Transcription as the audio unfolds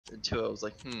and 2, I was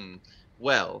like,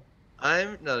 well,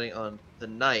 I'm nutting on the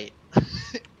night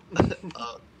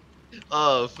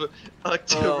of Oh,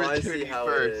 October I see how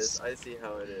it is. 31st. I see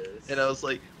how it is. And I was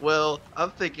like, well,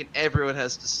 I'm thinking everyone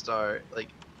has to start like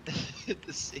at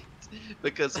the same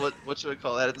because what should I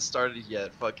call that? It hasn't started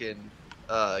yet. Fucking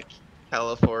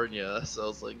California. So I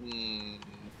was like,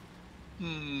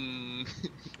 hmm.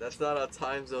 That's not how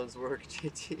time zones work,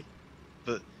 JT.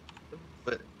 but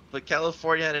but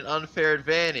California had an unfair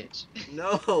advantage.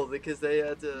 No, because they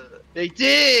had to. They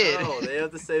did. No, they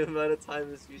have the same amount of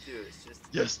time as you do. It's just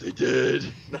Yes, they did.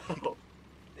 no.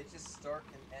 They just start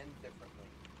and end differently.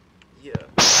 Yeah.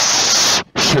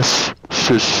 Shush,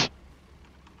 shush.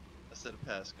 I said a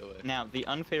pass. Go away. Now, the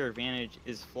unfair advantage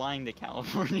is flying to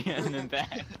California and then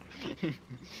back.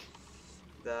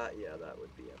 That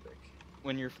would be epic.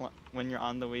 When you're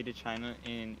on the way to China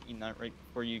and you nut right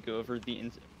before you go over the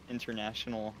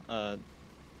international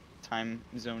time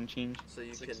zone change. So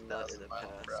you can nut in the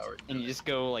past. And you just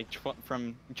go like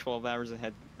from 12 hours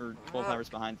ahead or 12 hours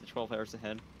behind to 12 hours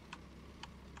ahead.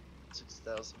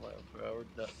 6,000 miles per hour,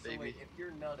 nut, So baby. wait, if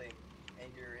you're nutting and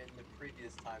you're in the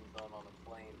previous time zone on a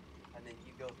plane, and then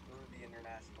you go through the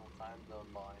international time zone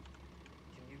line,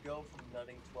 can you go from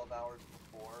nutting 12 hours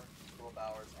before, 12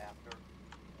 hours after,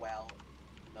 while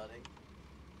nutting?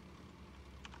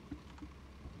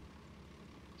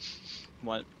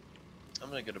 What? I'm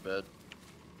gonna go to bed.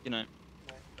 Good night.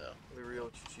 No. The real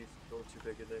chief going too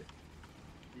big a day.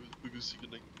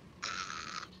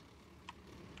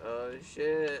 Oh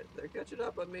shit, they're catching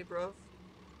up on me, bruv.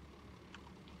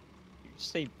 You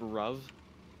just say bruv?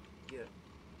 Yeah.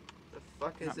 The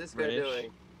fuck is Not this British. guy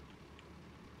doing?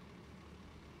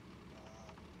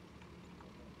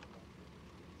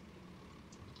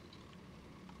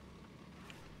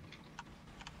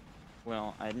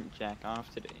 Well, I didn't jack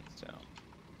off today, so...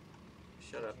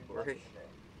 Shut up, You nut Corey. today.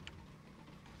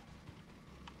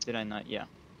 Did I not? Yeah.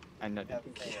 I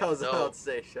nutted. I was No. about to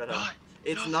say, shut up. Not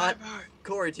It's not. November.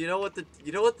 Corey, do you know what the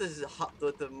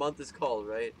what the month is called,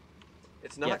 right?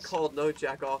 It's not Yes. called No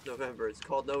Jack Off November. It's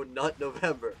called No Nut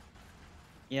November.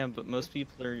 Yeah, but most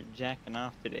people are jacking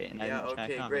off today, and I Yeah, didn't okay,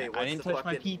 jack off. great. I What's didn't the touch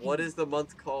my fucking pee. what is the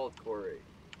month called, Corey?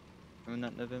 Oh,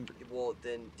 not November. Well,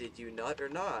 then did you nut or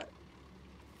not?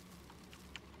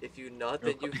 If you nut,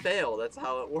 then you Okay. fail. That's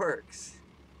how it works.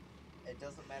 It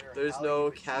doesn't matter. There's how no you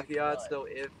achieve caveats, nut. no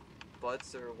if,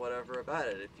 buts, or whatever about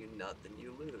it. If you nut, then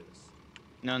you lose.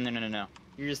 No.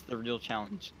 Here's the real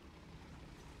challenge.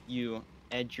 You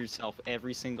edge yourself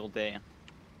every single day,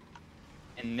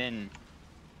 and then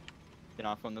get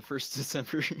off on the 1st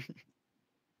December.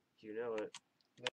 You know it.